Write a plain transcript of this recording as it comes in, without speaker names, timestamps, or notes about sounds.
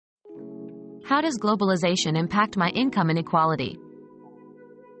How does globalization impact my income inequality?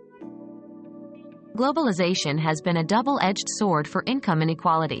 Globalization has been a double-edged sword for income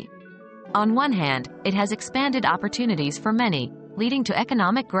inequality. On one hand, it has expanded opportunities for many, leading to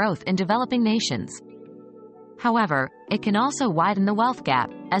economic growth in developing nations. However, it can also widen the wealth gap,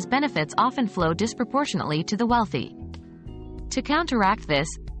 as benefits often flow disproportionately to the wealthy. To counteract this,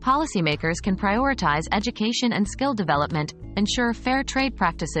 policymakers can prioritize education and skill development, ensure fair trade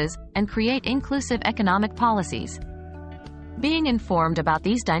practices, and create inclusive economic policies. Being informed about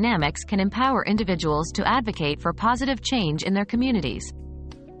these dynamics can empower individuals to advocate for positive change in their communities.